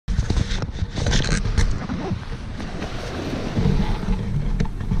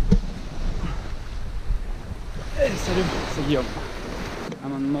Salut, c'est Guillaume.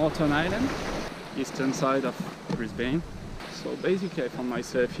 I'm on Moreton Island, eastern side of Brisbane. So basically I found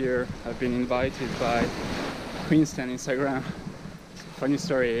myself here. I've been invited by Queensland Instagram. Funny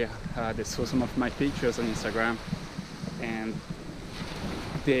story, they saw some of my pictures on Instagram and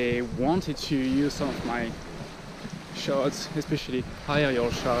they wanted to use some of my shots, especially aerial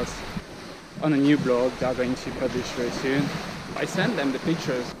shots, on a new blog they're going to publish very soon. I sent them the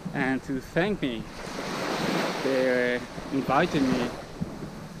pictures and to thank me, they invited me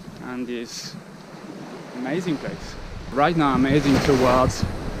on this amazing place. Right now I'm heading towards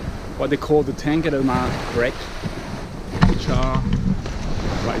what they call the Tangalooma wreck, which are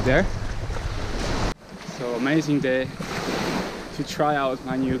right there. So amazing day to try out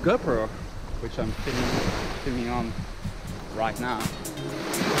my new GoPro, which I'm filming on right now.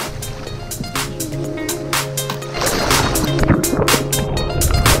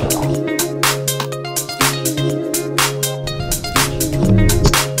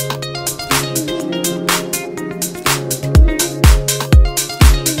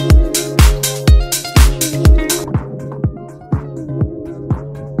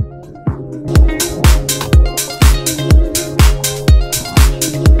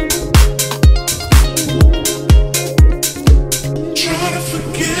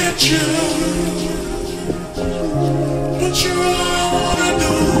 But you're all I wanna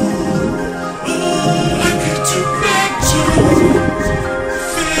do. I get to back to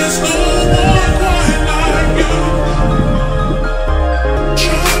feels no